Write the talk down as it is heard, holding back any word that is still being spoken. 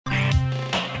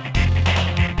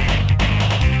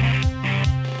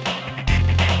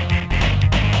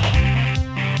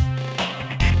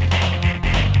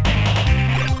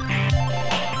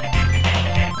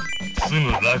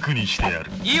楽にしてやる。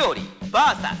イオリ VS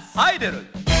アイドル、レデ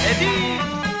ィー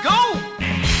ゴ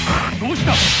ー。どうし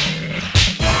た？どう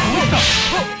した？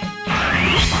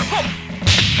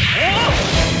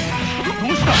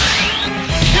どうした？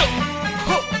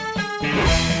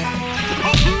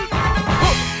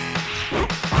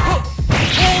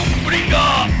ブリンガ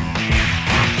ー。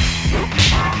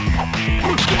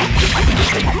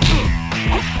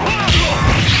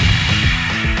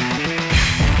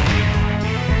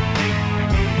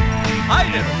アイ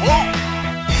ドル、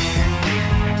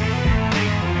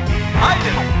アイド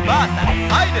ル VS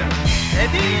アイドル、レ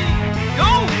ディーゴ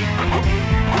ー。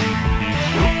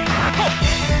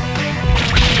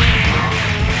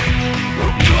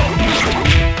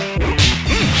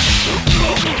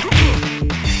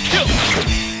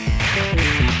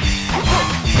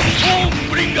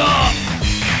ブリンガー。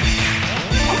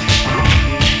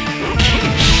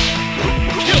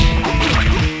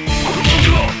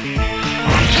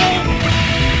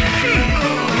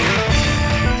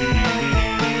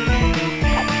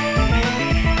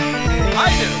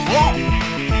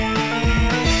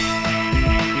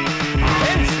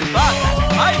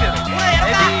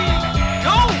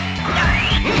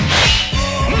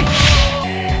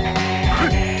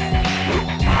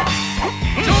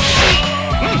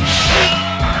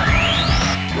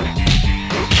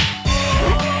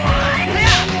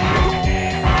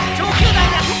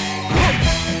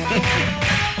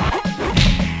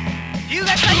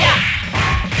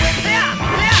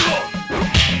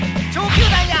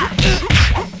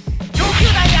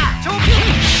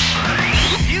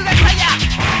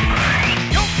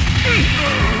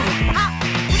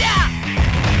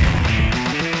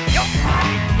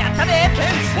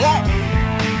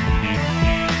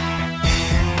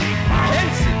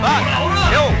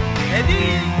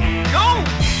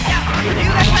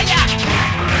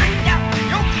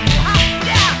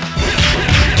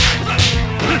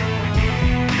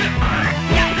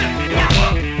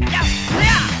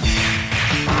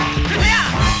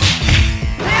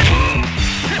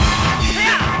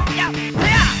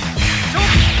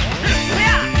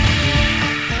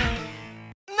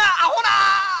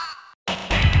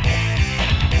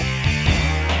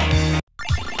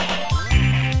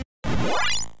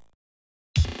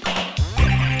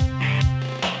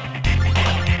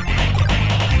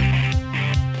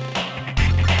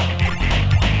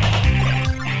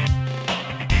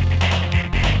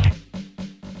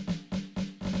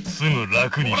すぐ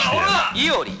楽にしてやる。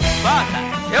イオリ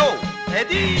VS ヨウ、レ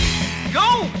ディーゴ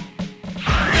ー。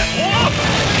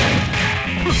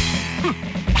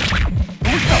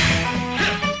どうした？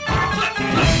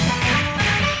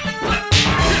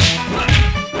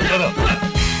やだ。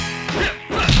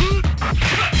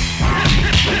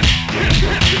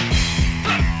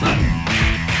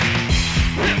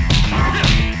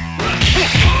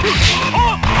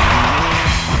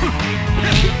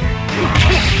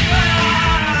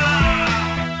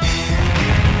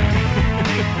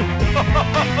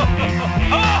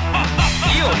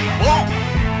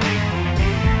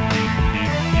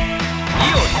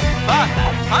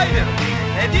アイドル、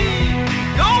レディ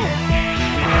ーゴー。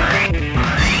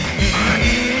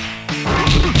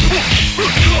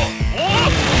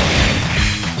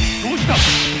どうした？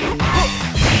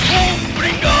ブリ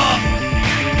ンガー。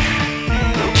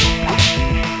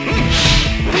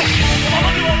このまま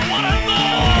では終わらんぞ。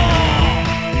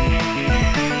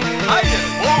アイドル、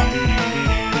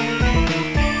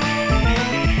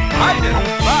アイドル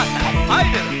VS アイ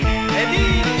ドル、レディ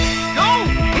ーゴ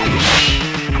ー。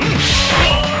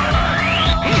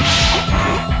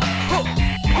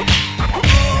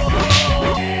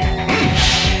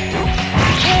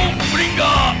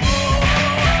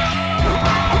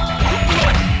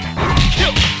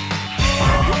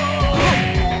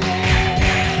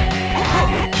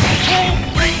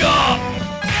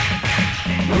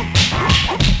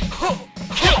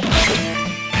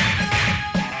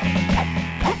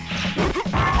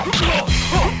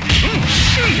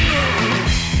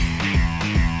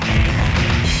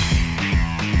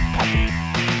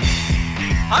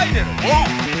アイドル、フェ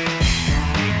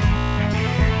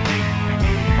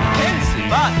ンス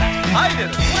VS アイドル、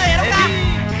レディ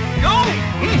ーゴー。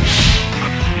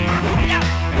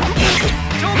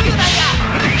上級弾や。上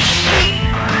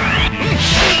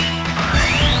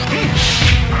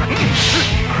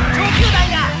級弾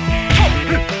や。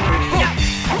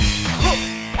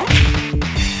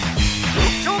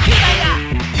上級弾や。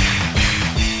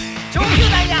上級弾や。上級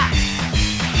弾や。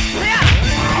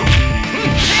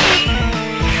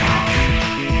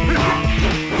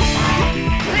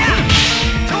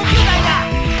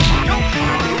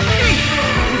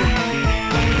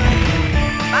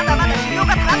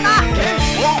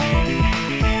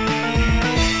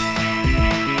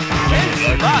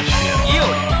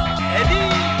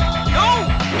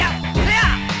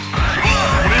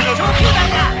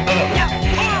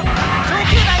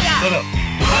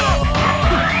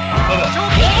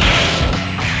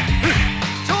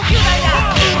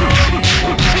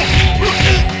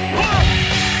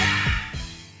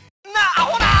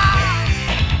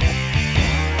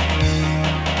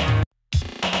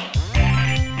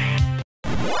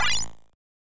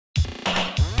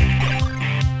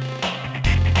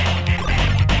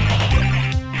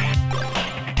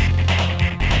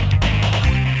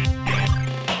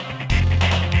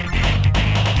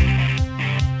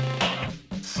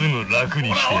楽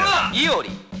にしてやる。イオリ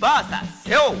VS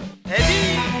セオレディ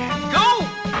ーゴー。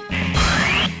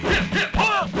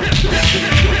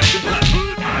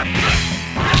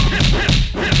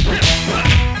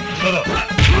ただオ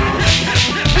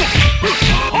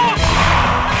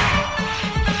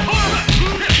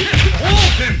ー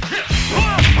プン。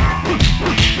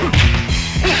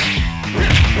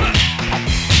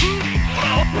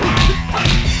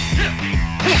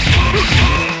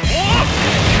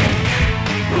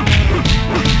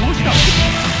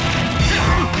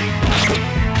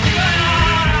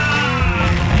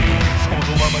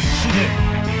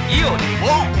イ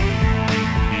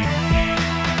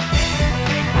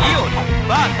オリ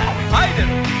バーサアイドル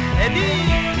レディー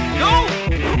ゴー。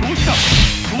どうした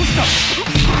どうした。こ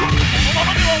のま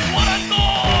までは終わらんぞ。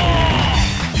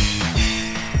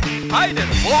アイドル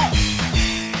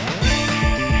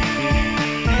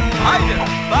アイドル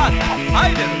バーサア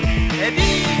イドルレディ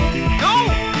ーゴー。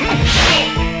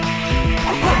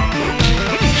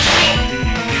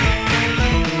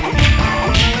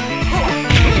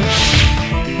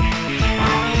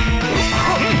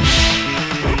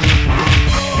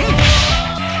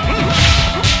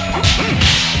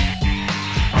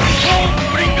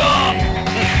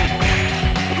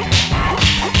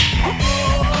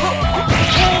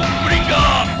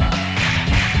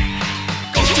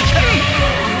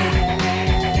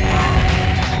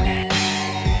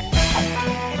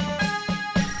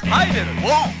アイドルケ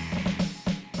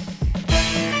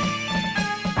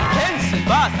ンス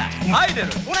バーサアイドル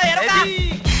ほらやろうか。レデ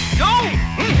ィーゴー。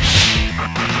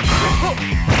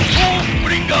ブ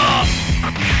リンガー。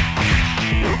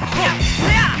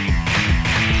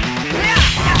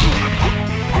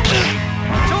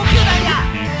長球団や。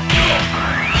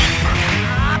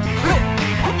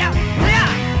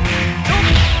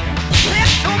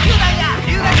長球団や。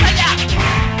龍大さんや。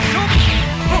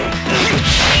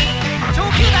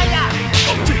長球団や。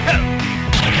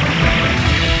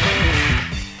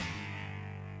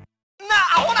な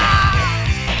アホだ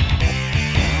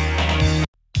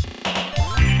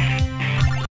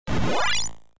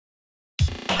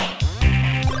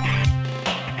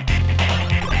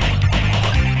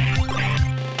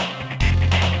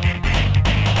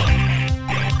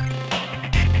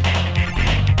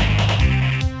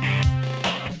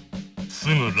す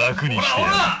ぐ楽にしてや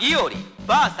る。イオリ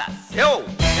VS セオレ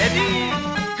ディー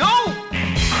ゴ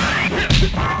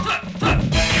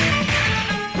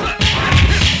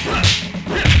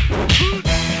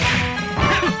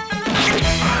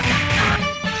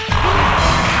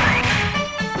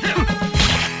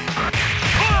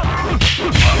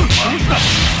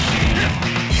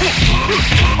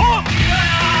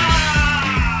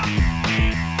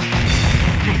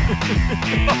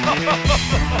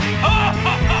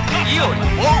イ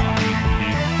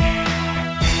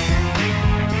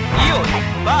オリ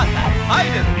バーサアイ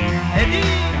ドルレディー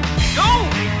ゴー。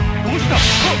どうしたど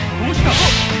うしたど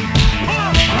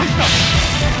うした。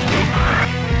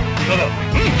ただ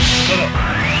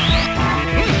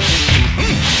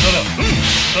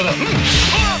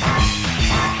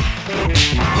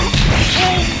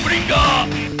ブリンガ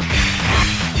ー。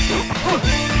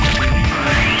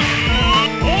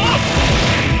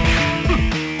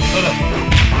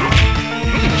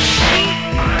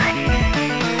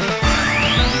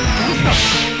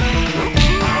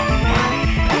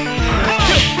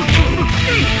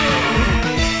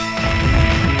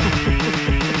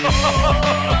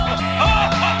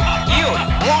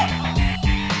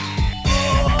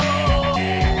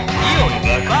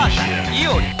イ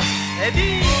オリレデ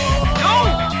ィーゴ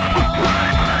ー。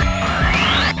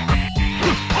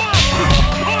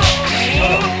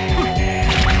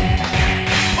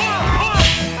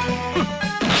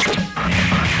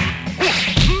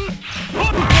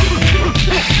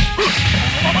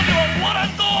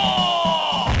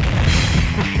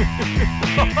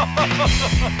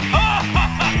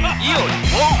イオリ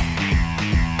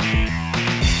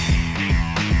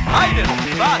アイドル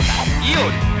バーサイオ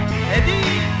リレディ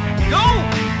ーゴー。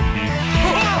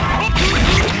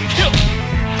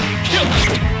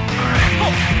イ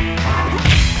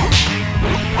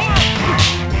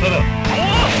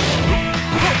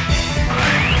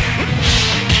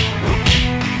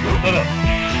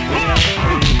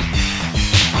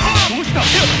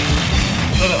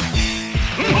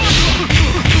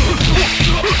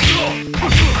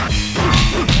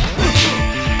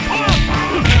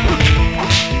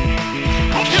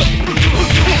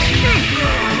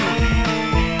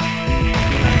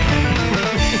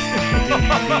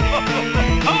イオ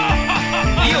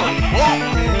リ4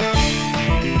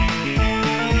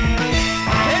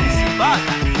天使バーサ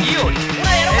イオリほら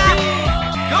やろうか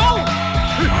ゴー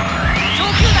上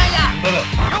級弾や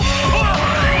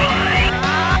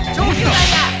上級弾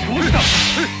やどうした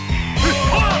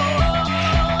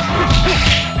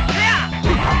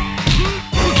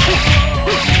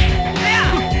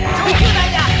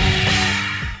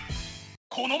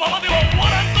このままでは終わ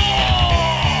らんぞ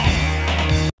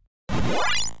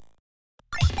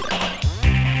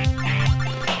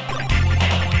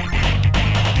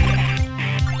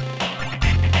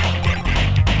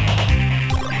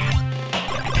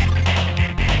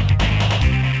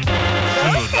す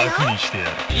ぐ楽にしてや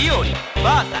るイオリ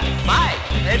バーサ前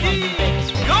レディー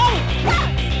ゴ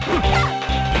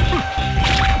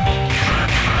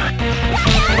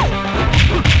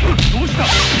どうした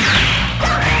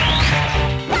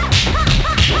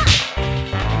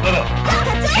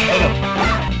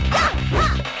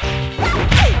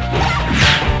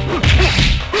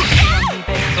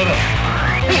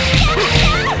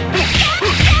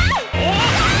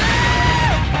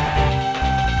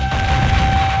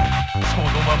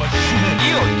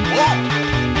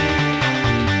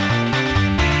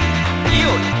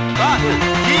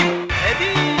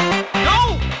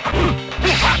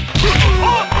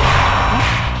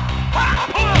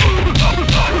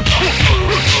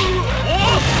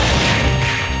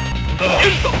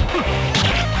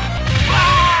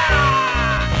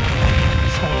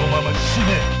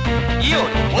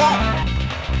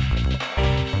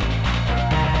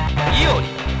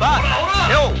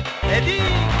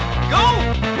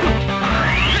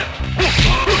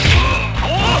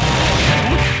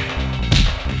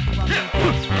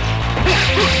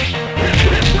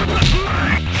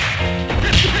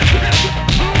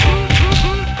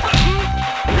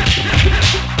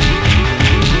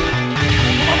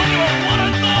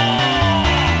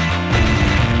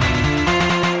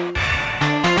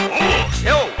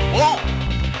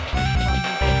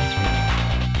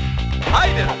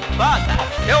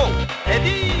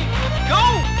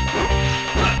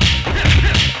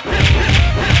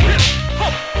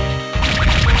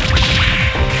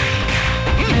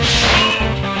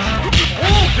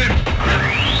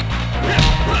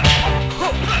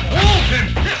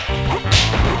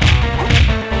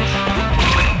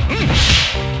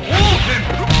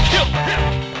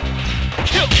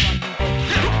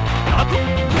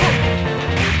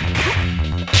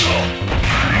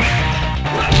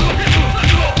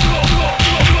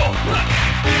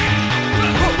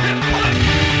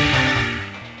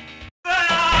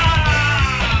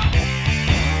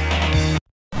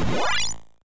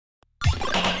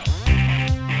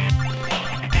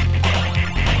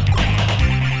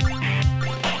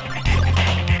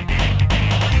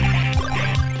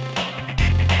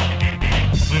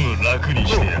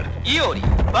イオリ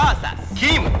バーサス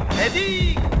キムレデ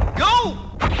ィーゴ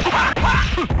ー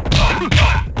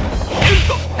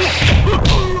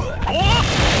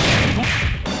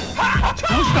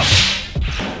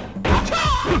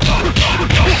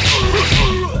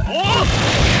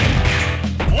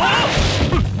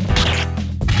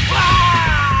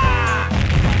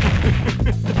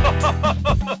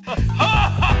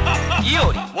イ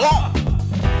オリウォン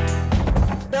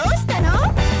どうしたの？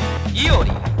イオ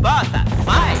リバーサス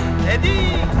前レディ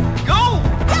ーゴー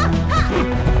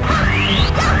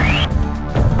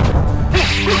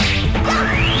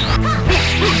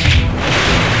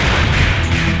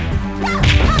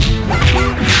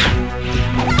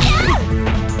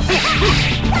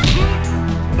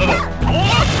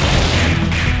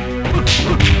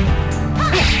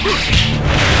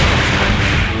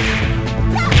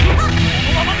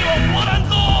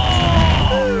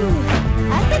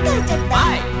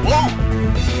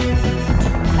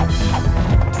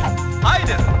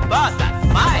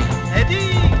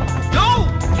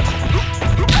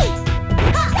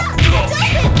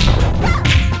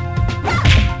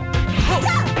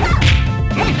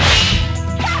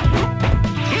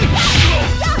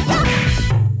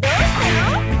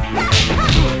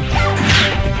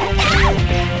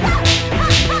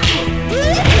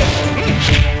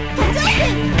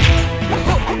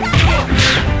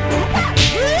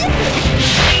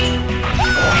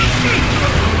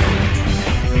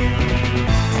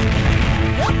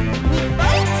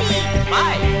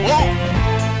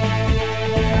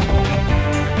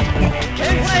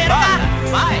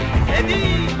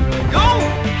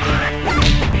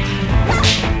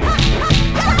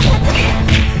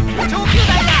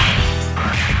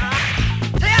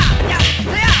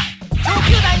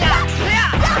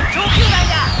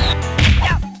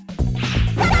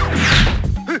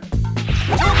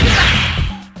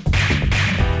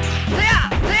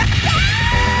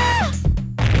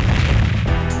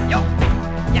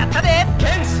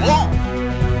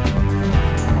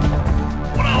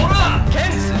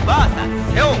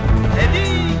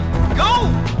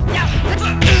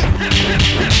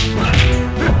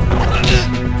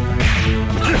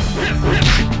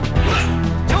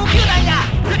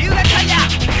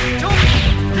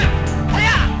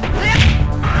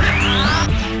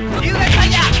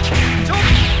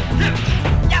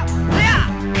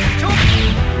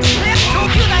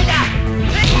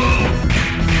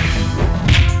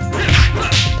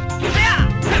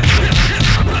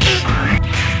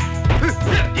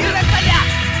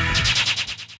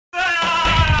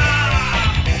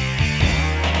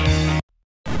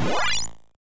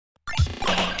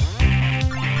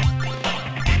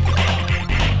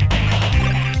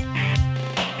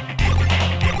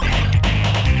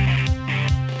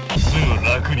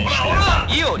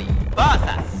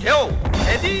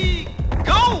ディー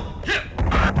ゴー。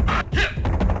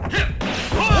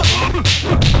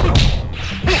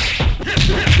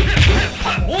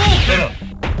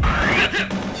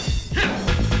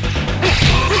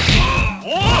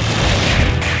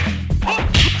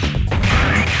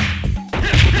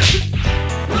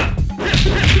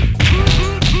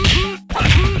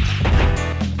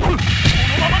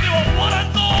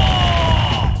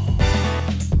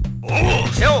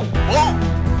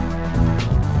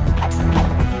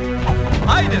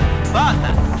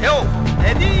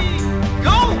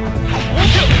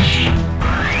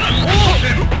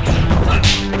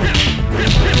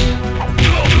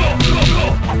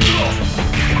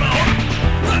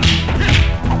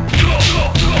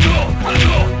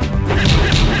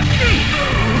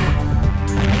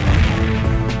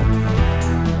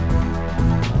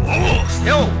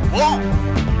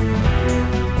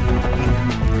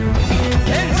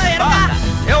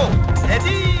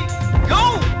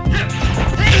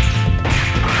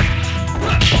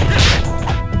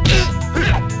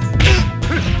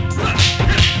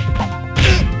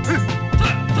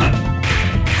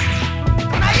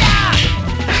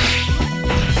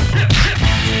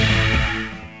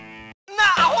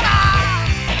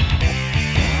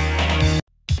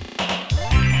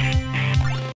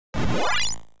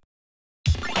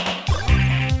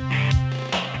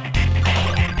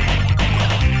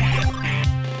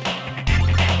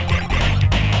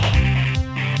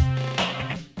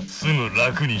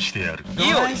楽にしてやる。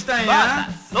イオリバー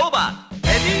サスローバー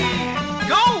レディー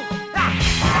ゴー。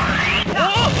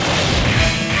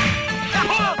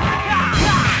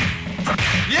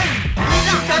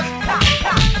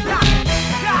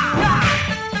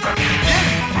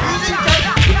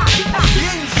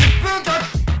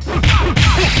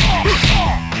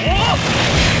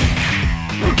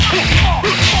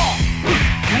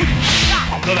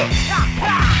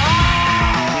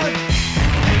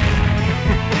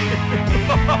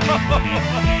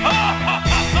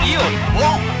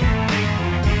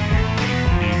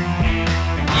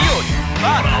イオリ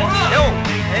バーサレオ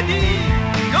レディ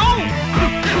ーゴー。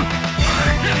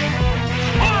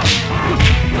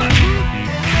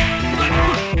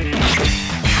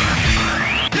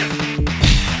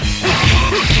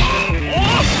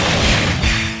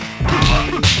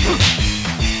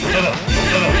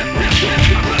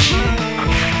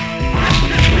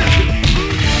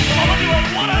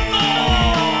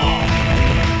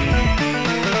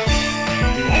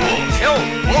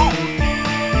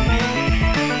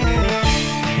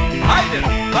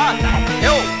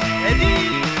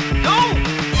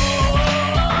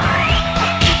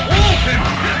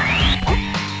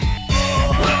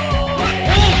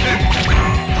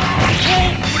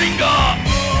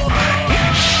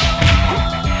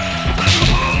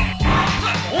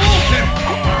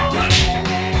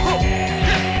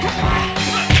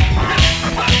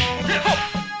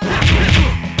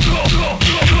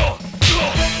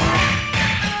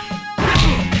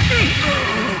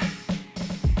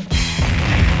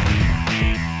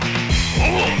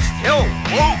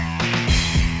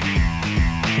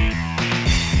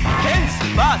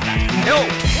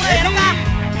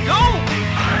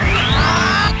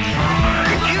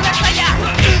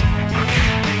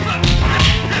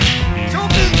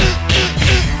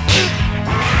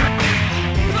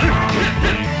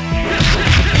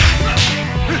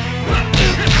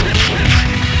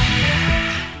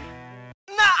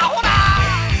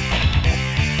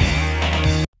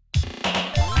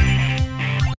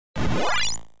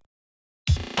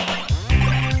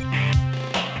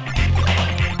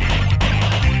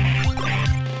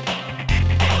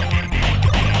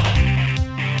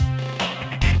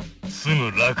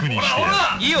楽にしてや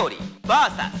る。イオリバ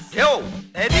ーサスレオ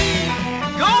レディ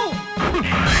ーゴー。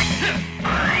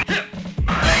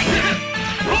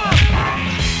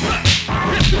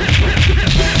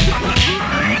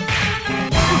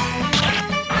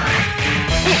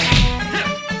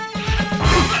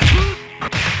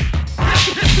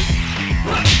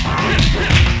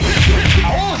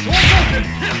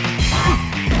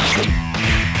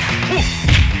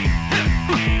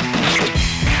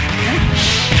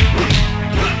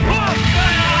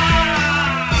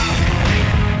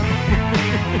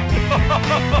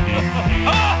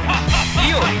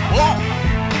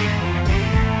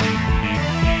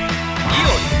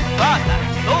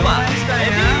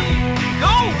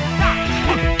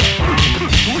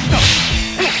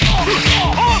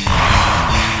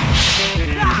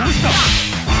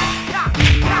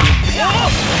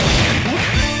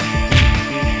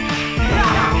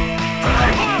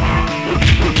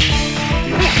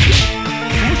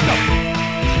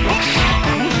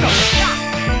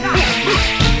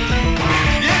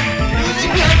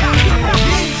イ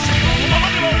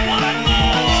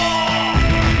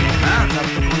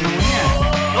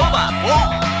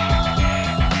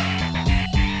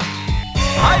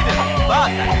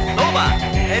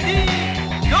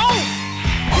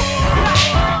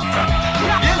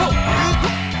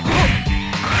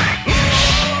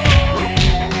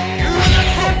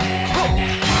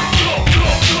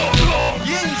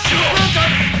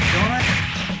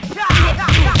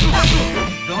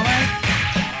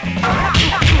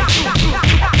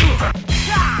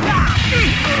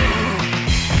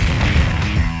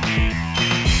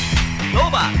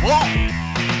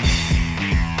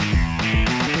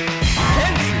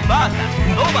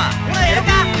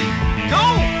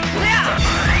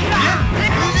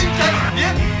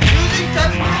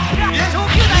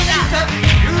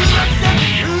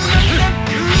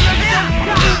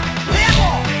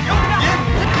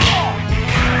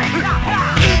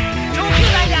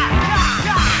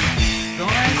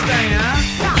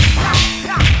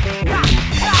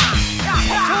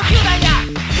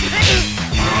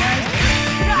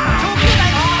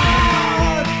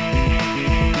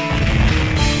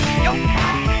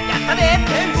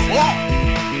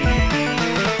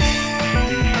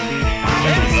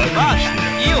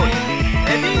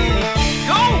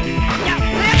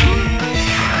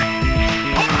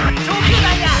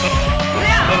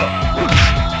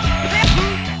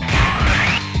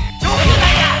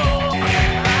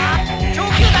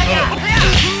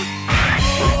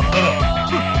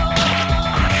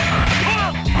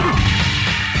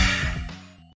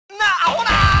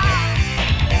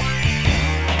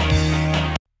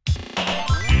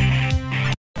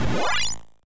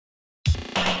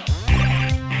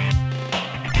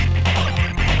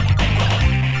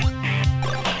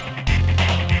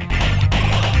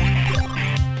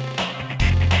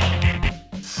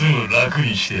楽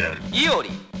にしてやる。イオリ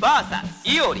VS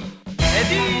イオリレ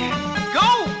ディーゴー。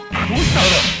どうした？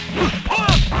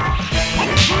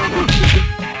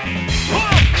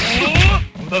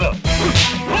無駄だ。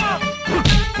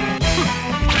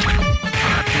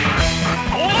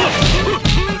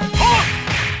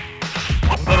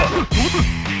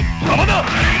邪魔だ。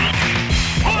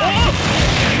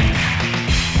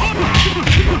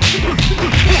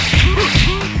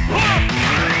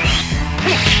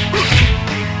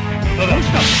どう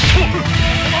した？この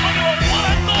ままでは終わ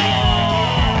らんぞ。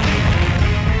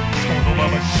そのま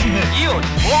ま死ね。イオリ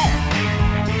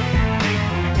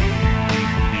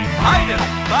アイドル VS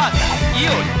イオ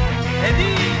リレディ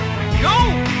ーゴー。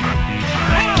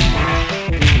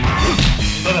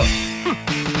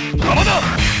邪魔だ。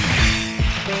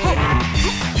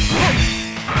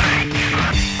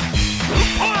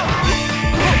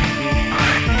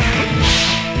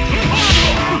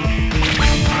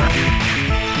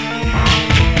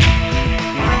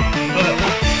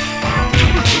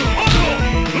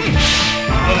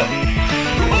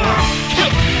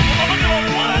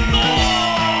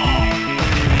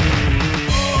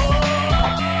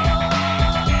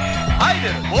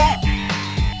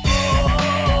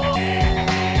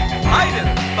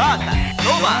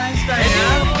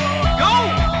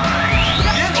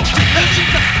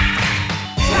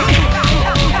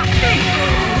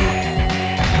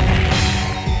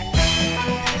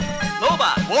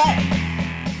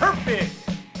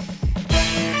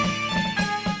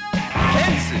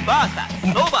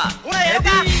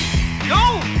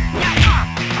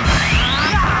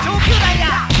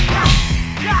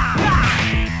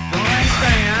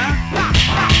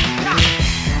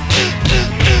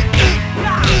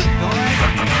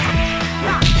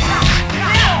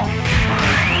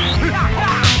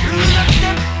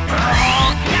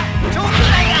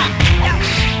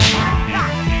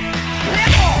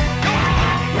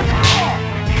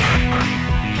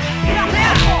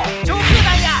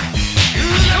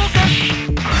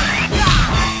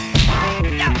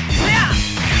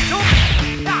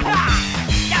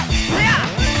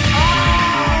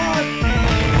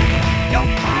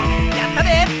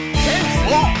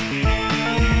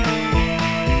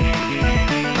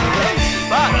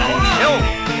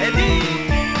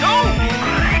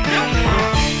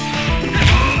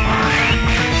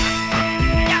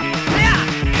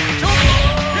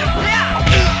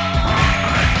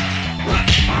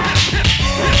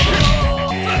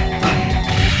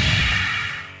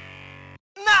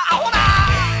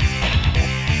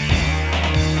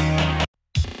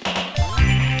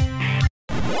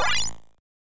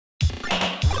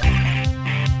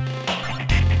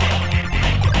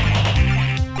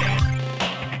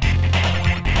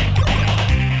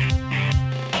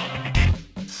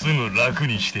楽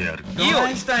にしてやる。イオ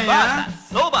リ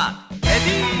VS ノーバーレディ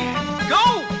ーゴー。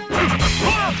どうした？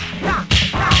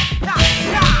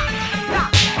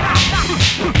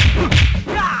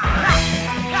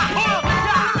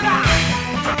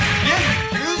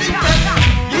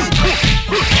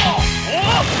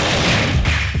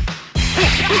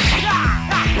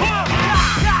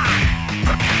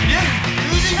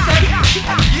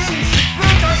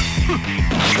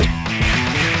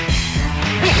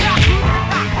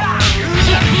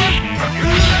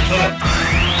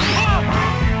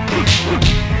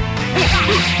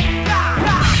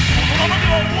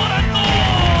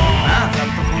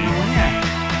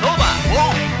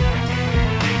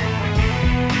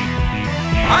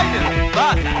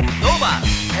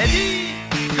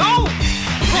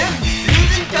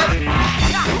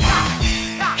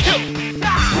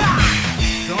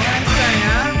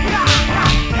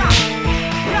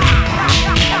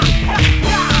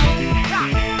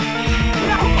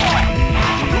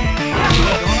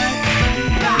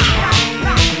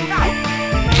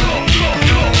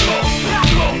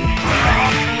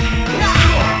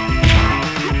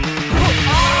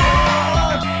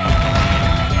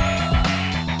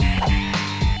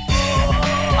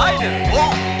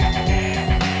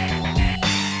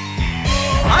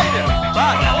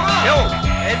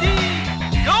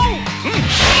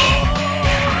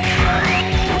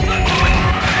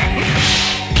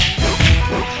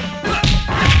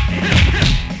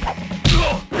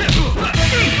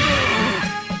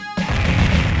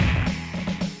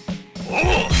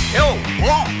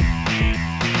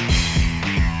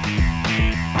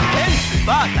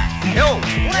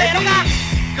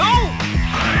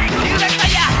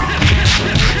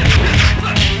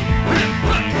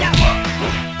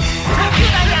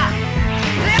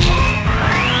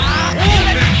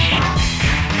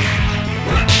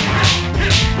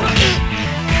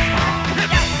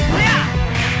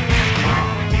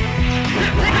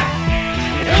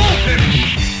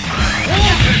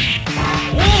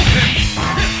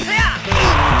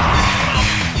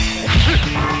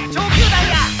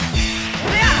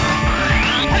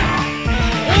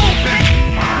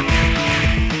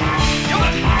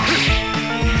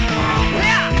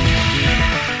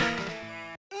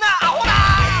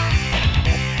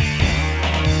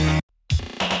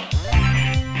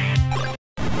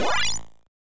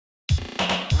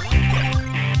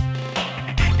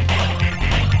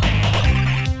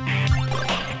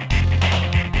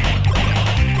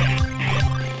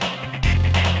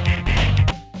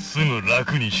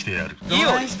楽にしてやる。イオリ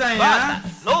バーサ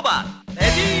スローバーレ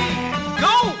ディーゴ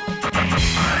ー。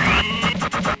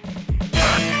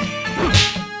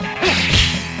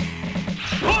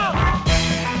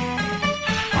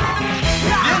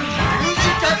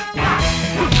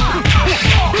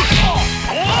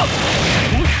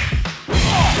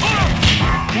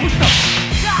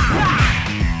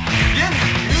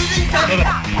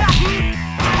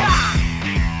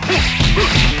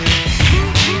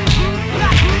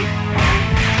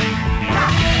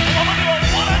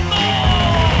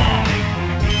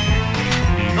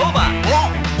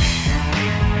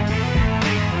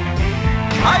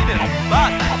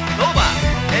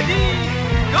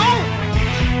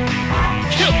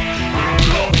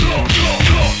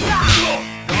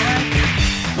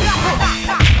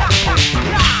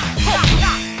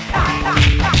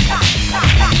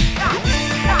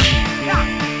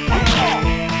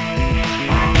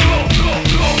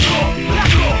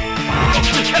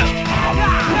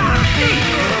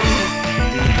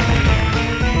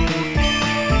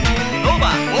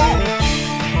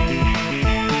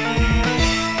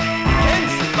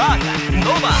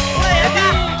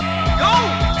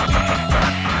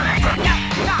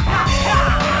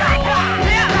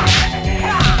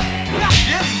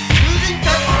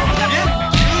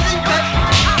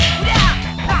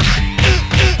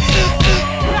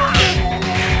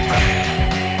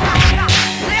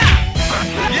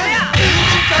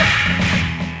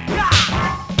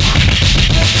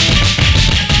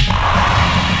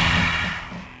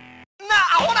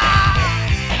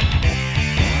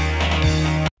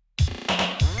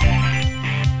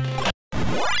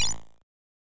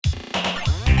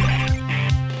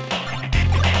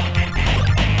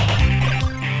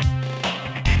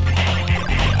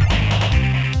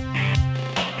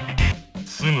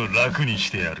楽に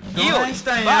してやる。イオリバー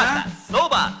サスロー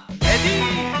バーレディ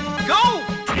ーゴー。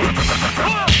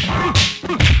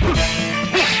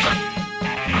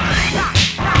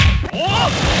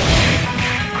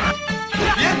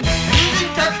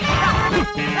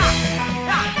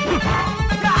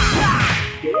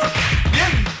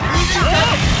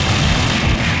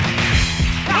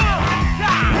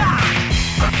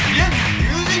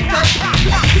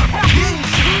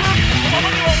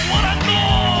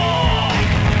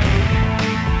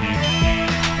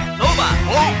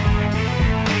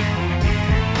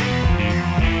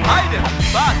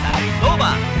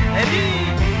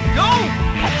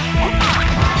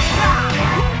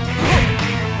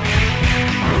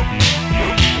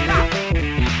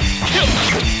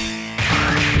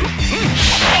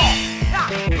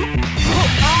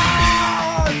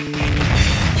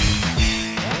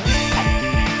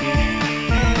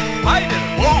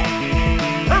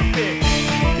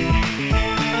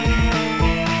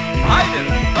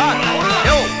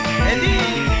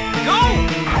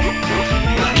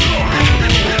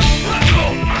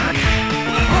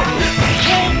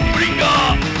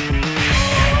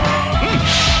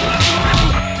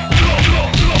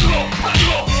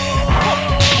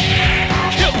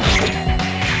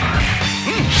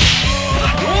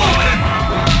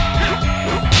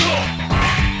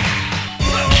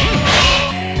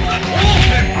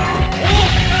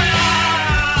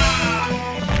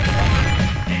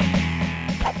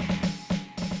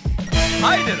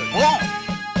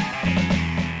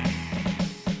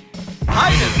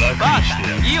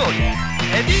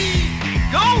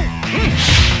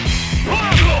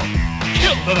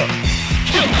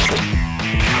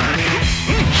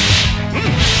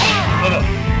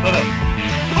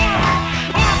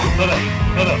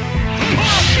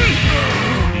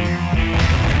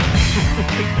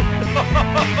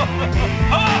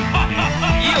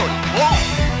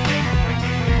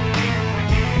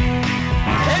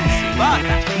バーカ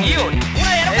イオリほ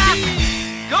らやろうか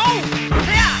ゴー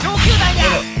せや上級弾や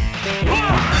よ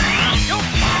っ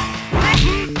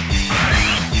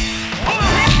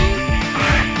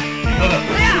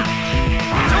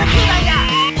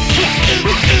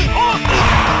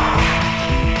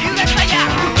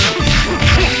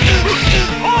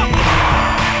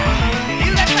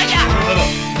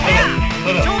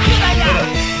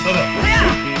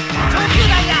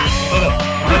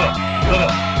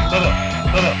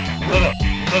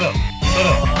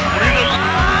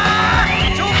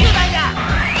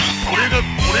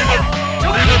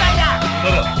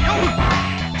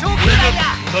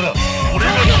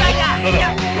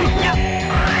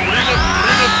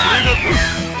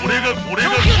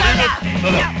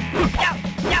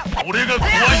俺が怖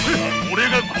い。俺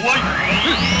が怖い。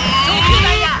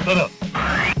ただ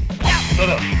た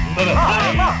だた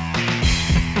だ。